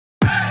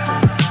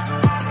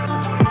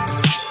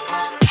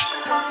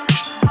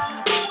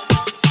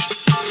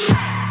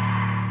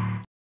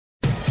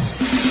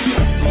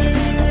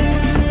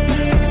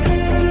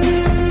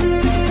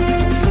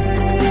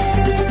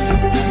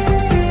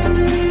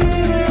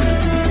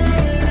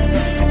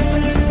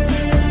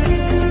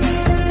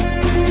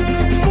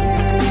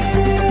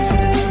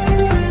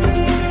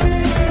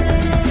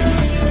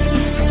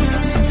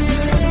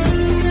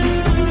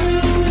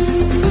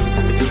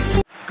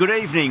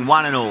evening,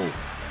 one and all.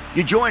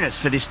 You join us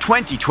for this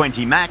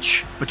 2020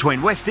 match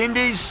between West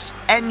Indies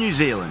and New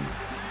Zealand.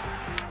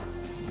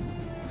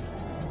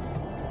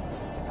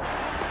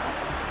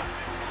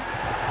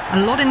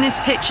 A lot in this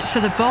pitch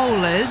for the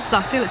bowlers.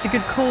 I feel it's a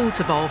good call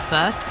to bowl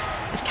first.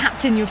 As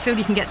captain, you'll feel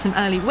you can get some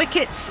early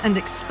wickets and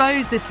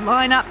expose this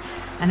lineup,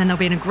 and then they'll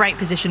be in a great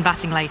position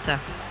batting later.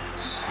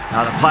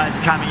 Now the players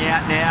are coming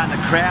out now and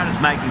the crowd is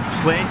making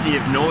plenty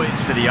of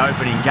noise for the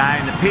opening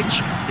game. The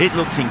pitch, it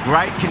looks in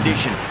great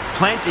condition.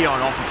 Plenty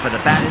on offer for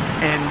the batters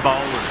and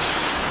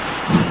bowlers.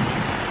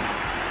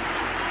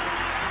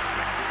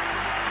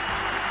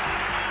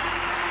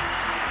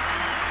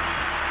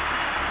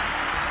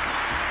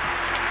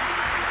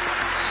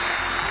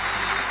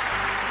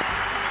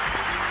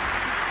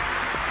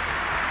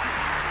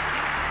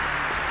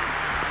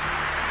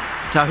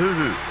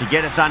 Tahuhu to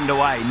get us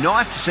underway.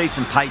 Nice to see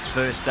some pace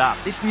first up.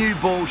 This new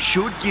ball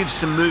should give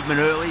some movement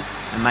early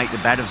and make the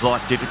batter's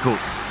life difficult.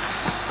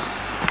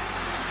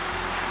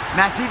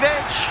 Massive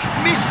edge,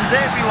 misses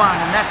everyone,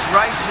 and that's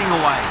racing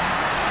away.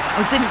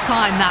 Oh, didn't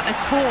time that at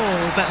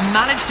all, but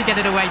managed to get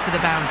it away to the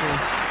boundary.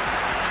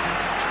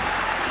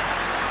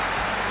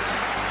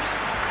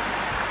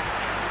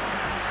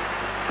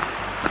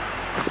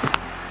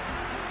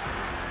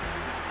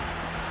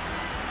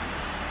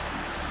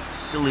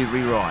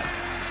 Delivery right.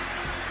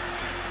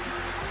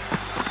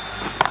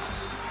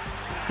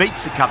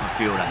 Beats the cover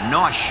fielder.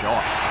 Nice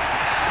shot.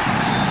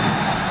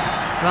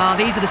 Well,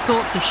 these are the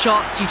sorts of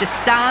shots you just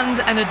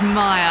stand and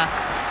admire.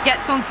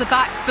 Gets onto the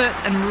back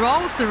foot and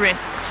rolls the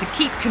wrists to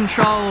keep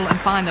control and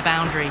find the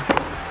boundary.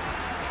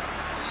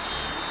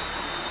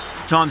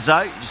 Times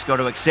though, you just got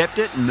to accept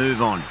it and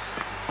move on.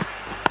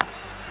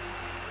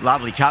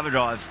 Lovely cover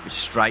drive,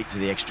 straight to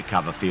the extra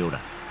cover fielder.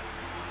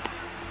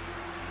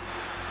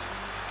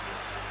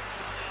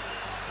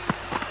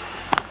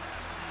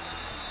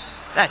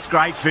 That's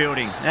great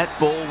fielding. That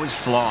ball was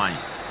flying.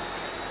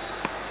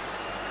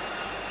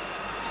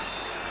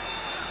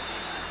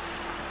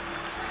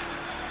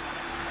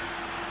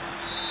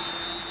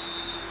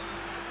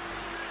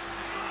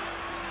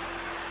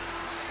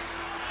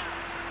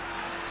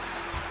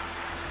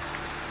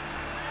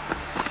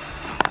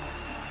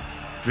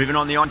 Driven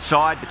on the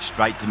onside, but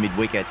straight to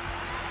mid-wicket.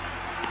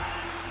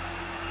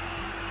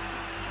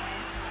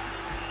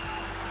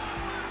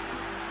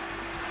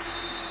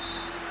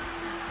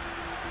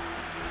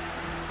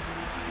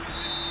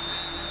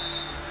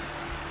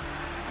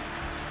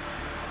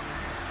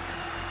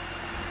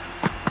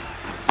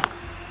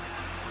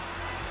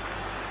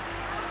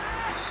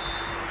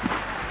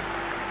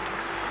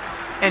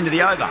 End of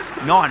the over.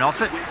 9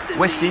 off it.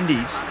 West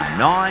Indies,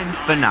 9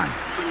 for none.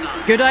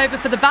 Good over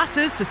for the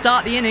batters to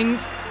start the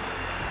innings.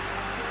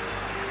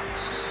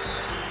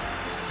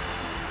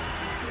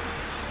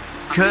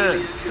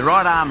 Kerr, the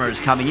right armour, is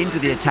coming into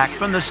the attack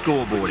from the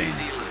scoreboard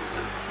end.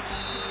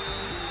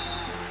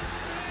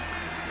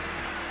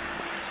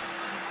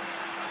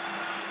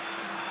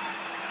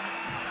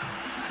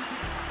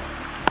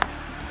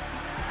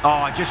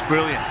 Oh, just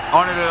brilliant.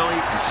 On it early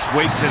and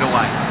sweeps it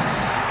away.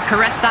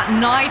 Caressed that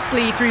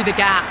nicely through the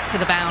gap to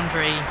the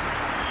boundary.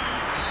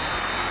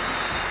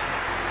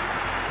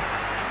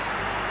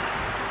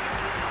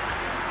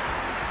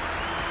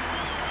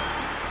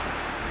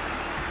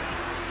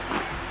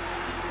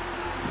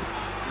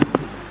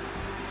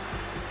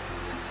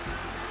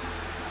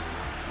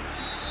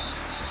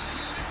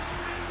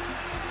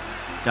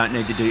 Don't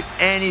need to do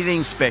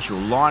anything special.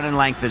 Line and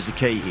length is the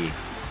key here.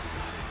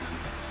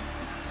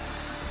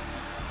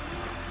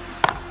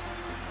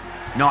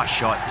 Nice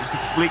shot, just a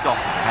flick off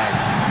the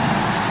pads.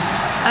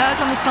 Errs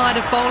on the side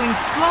of bowling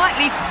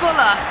slightly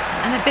fuller,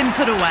 and they've been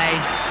put away.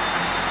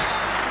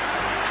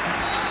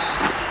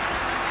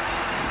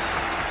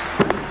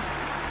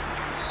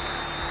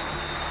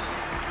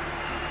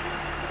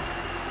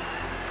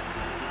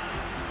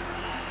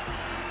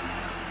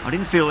 I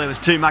didn't feel there was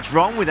too much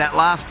wrong with that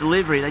last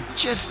delivery. They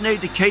just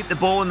need to keep the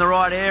ball in the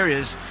right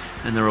areas,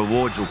 and the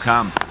rewards will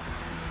come.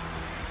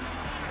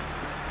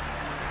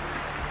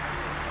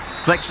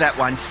 Collects that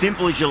one,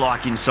 simple as you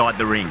like, inside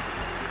the ring.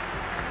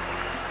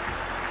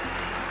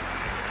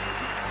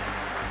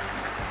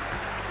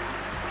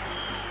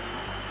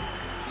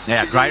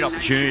 Now, great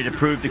opportunity to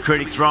prove the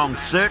critics wrong.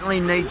 Certainly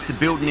needs to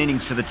build an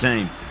innings for the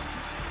team.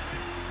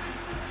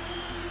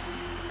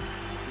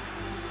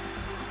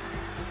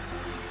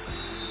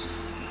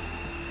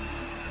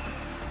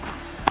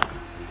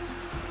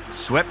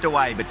 Swept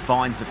away, but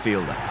finds the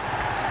fielder.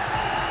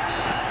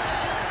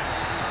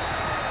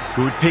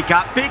 Good pick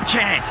up, big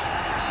chance.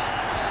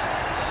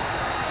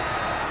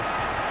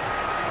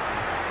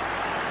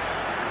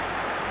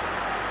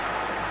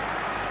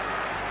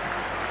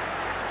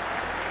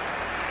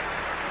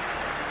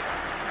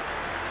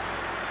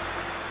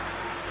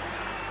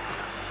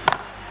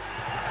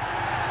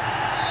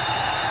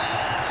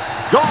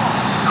 Gone,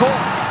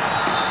 caught.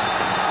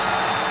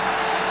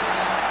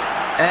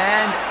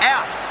 And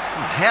out.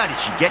 Oh, how did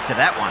she get to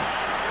that one?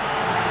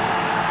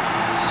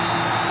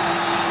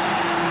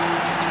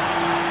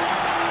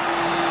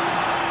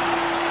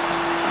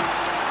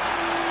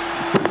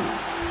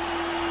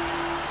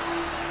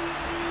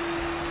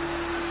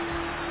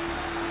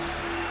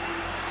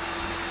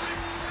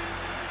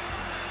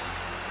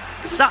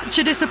 Such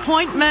a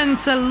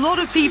disappointment. A lot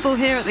of people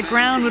here at the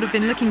ground would have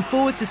been looking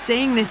forward to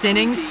seeing this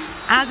innings.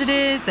 As it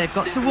is, they've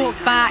got to walk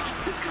back,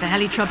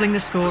 barely troubling the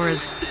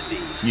scorers.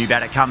 New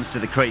batter comes to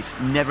the crease.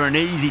 Never an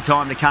easy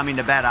time to come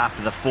into bat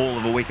after the fall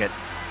of a wicket.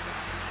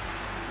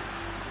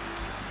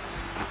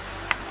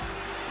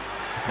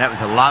 That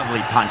was a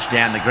lovely punch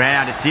down the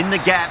ground. It's in the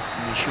gap.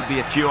 There should be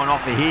a few on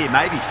offer here,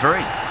 maybe 3.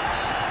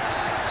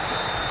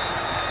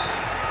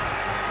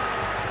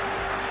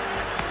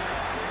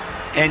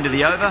 End of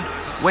the over.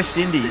 West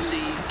Indies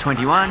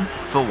 21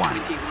 for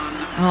 1.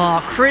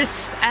 Oh,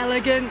 crisp,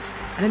 elegant,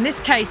 and in this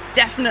case,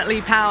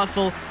 definitely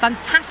powerful.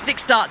 Fantastic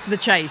start to the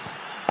chase.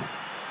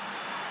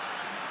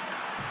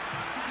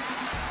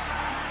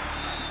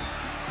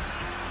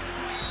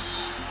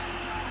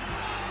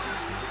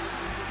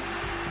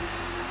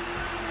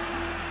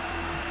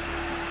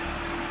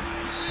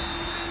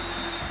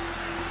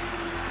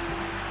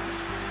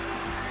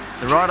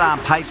 The right-arm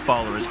pace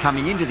bowler is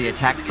coming into the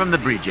attack from the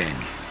bridge end.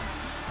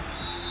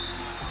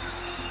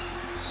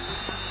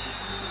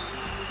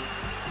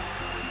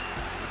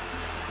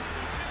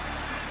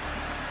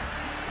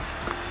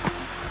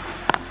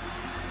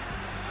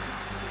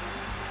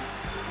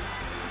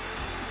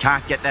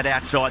 Can't get that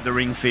outside the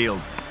ring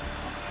field.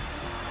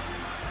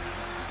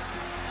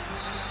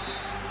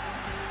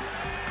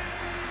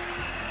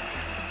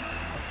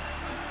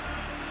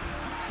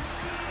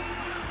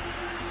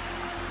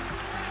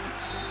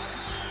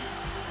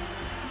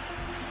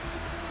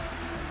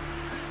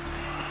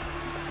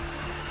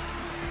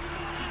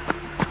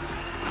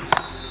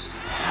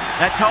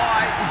 That's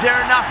high. Is there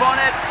enough on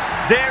it?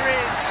 There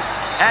is.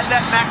 Add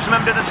that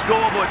maximum to the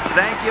scoreboard.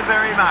 Thank you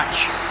very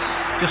much.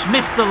 Just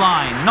missed the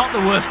line. Not the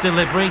worst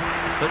delivery,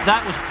 but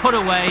that was put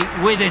away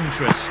with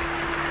interest.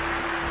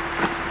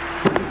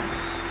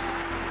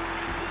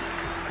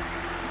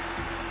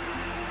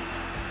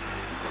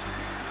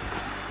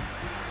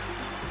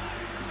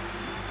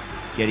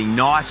 Getting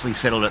nicely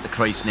settled at the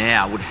crease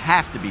now. Would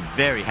have to be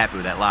very happy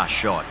with that last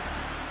shot.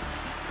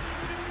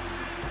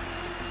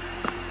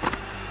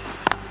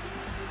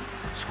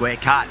 Square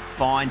cut,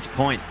 finds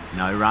point,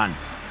 no run.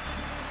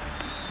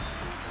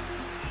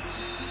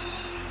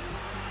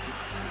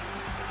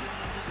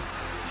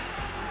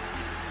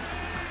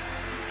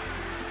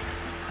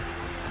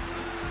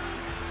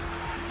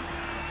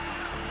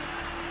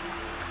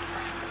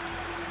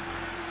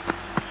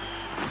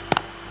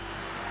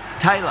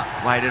 Taylor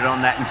waited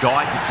on that and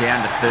guides it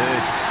down to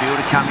third.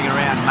 Fielder coming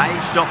around, may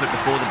stop it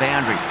before the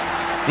boundary.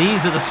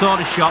 These are the sort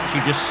of shots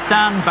you just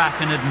stand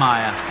back and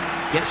admire.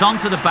 Gets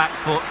onto the back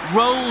foot,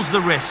 rolls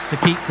the wrist to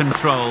keep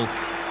control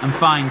and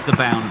finds the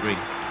boundary.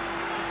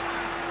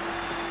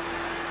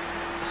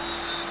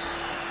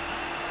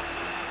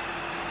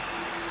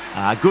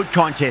 Good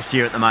contest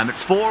here at the moment.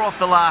 4 off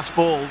the last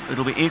ball.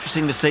 It'll be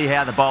interesting to see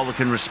how the bowler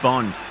can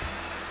respond.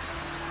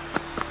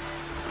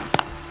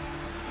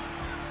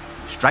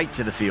 Straight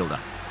to the fielder.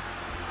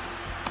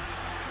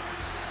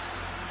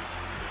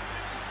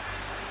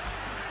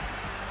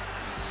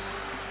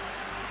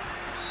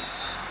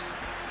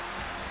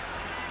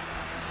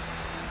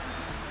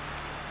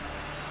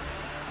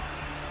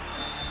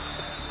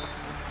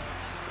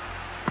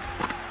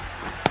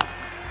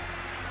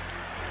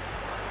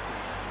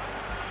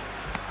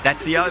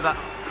 That's the over.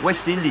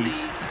 West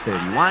Indies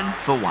 31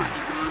 for 1.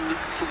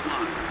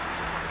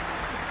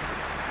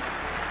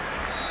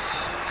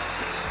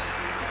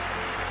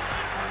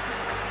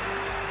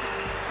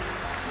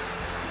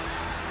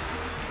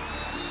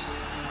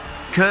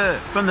 Kerr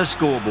from the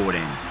scoreboard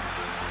end.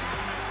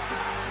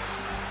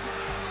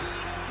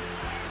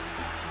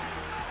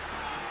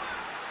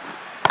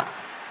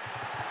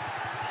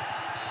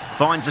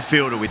 Finds the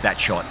fielder with that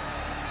shot.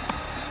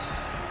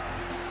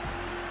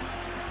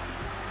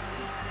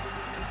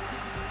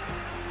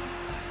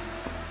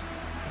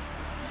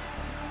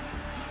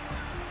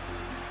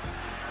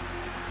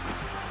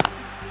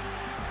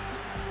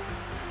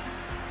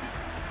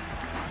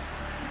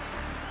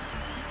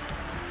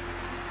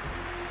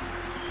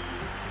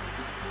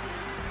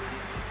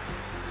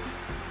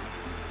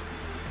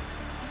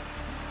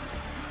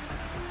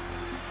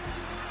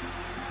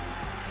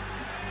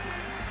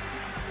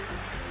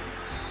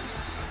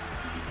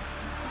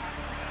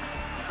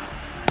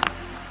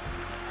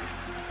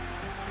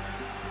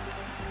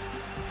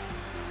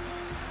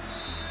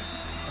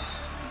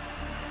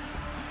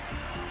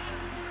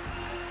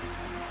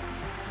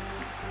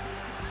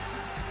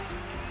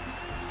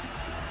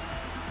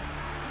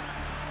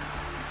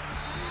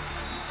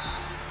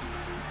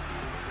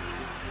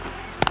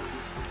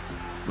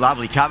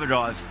 Lovely cover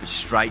drive, but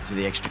straight to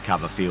the extra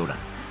cover fielder.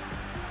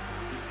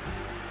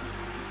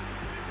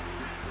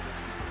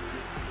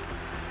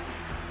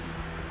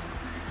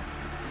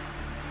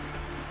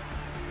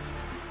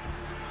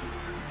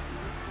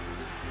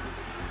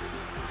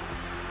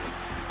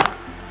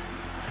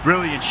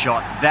 Brilliant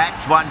shot.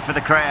 That's one for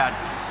the crowd.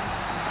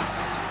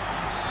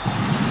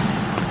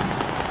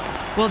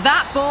 Well,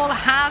 that ball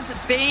has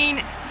been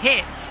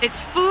hit.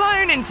 It's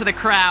flown into the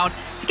crowd.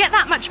 To get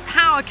that much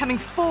power coming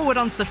forward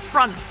onto the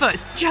front foot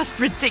is just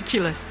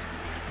ridiculous.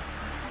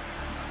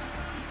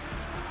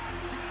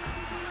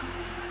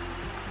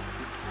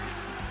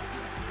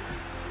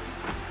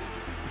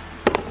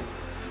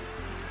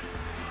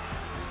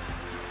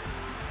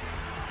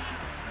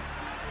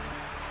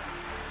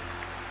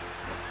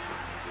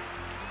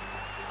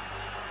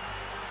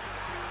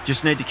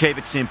 Just need to keep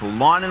it simple.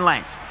 Line and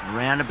length,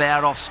 around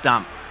about off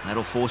stump.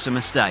 That'll force a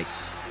mistake.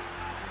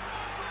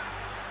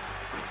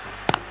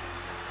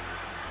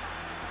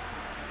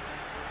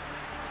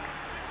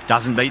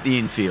 Doesn't beat the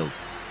infield.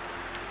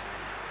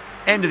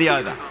 End of the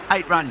over.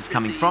 8 runs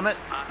coming from it.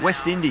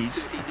 West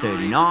Indies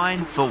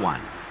 39 for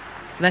 1.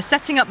 They're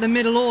setting up the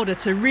middle order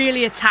to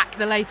really attack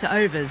the later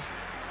overs.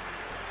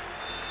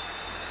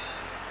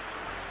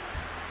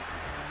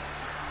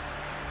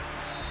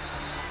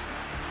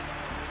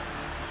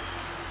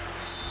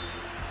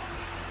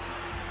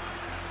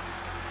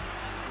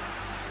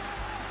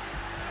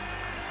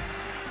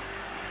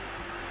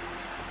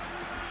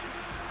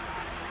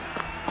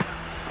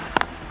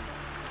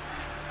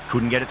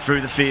 Couldn't get it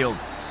through the field.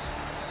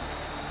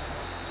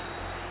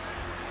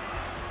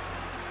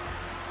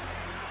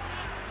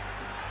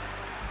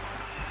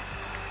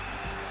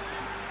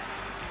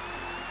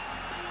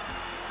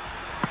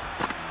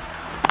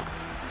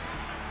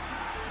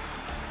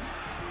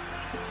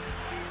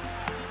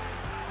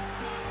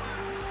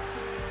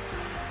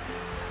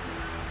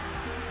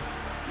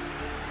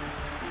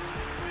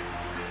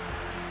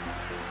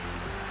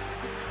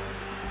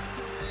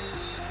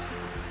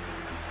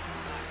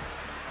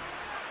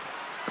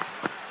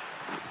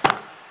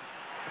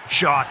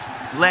 Shot,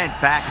 land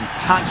back and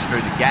punch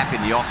through the gap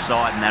in the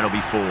offside, and that'll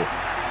be 4.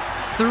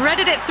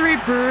 Threaded it through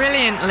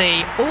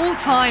brilliantly. All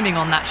timing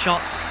on that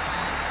shot.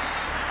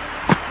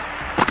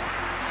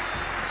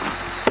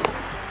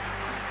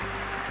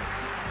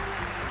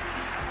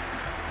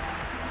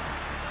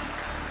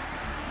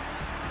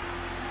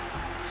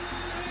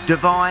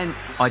 Devine,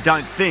 I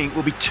don't think,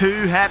 will be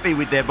too happy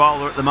with their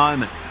bowler at the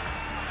moment.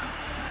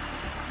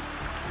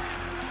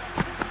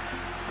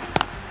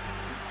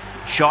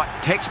 Shot,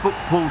 textbook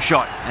pull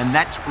shot, and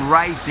that's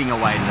racing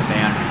away to the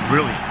boundary.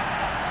 Brilliant.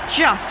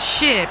 Just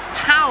sheer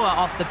power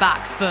off the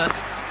back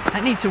foot.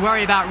 Don't need to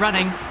worry about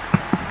running.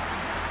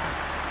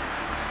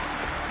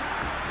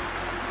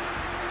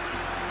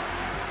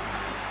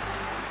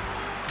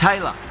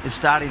 Taylor is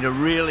starting to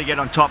really get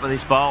on top of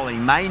this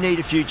bowling. May need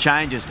a few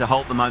changes to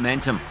halt the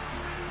momentum.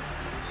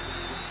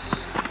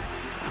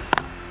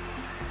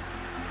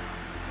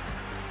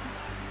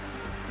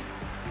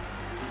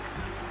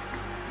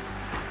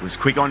 Was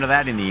quick onto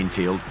that in the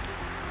infield.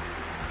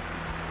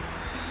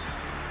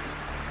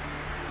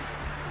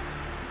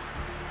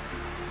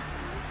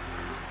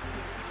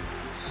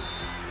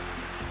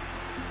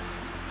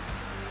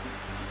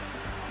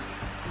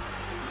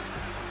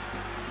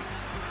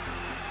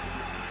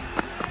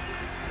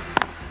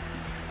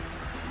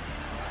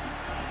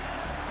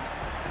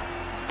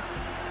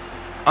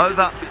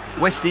 Over,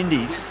 West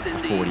Indies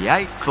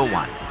 48 for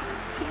 1.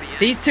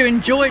 These two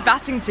enjoy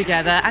batting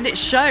together, and it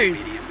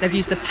shows. They've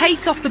used the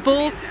pace off the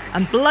ball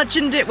and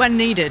bludgeoned it when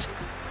needed.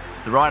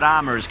 The right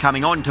armour is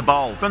coming on to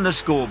bowl from the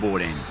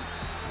scoreboard end.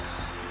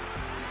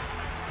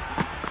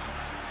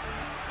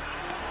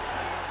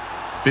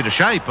 Bit of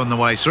shape on the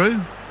way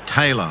through.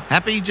 Taylor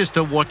happy just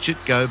to watch it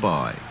go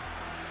by.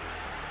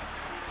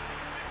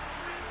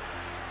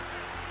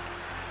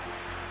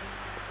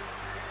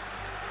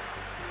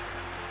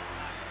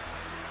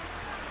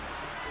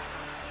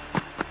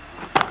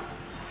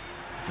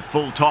 It's a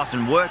full toss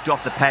and worked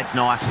off the pads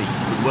nicely.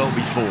 Could well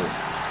be 4.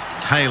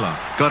 Taylor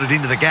got it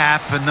into the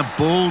gap and the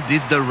ball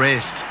did the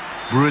rest.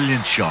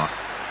 Brilliant shot.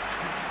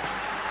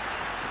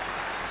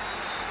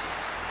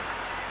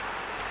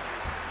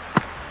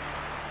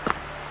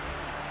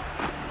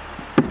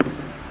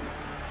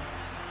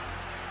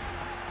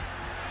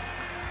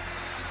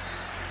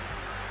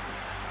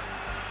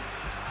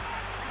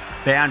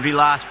 Boundary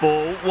last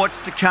ball. What's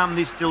to come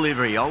this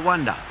delivery, I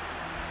wonder?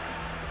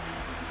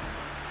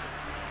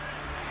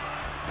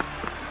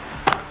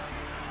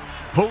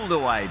 Pulled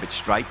away, but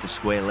straight to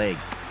square leg.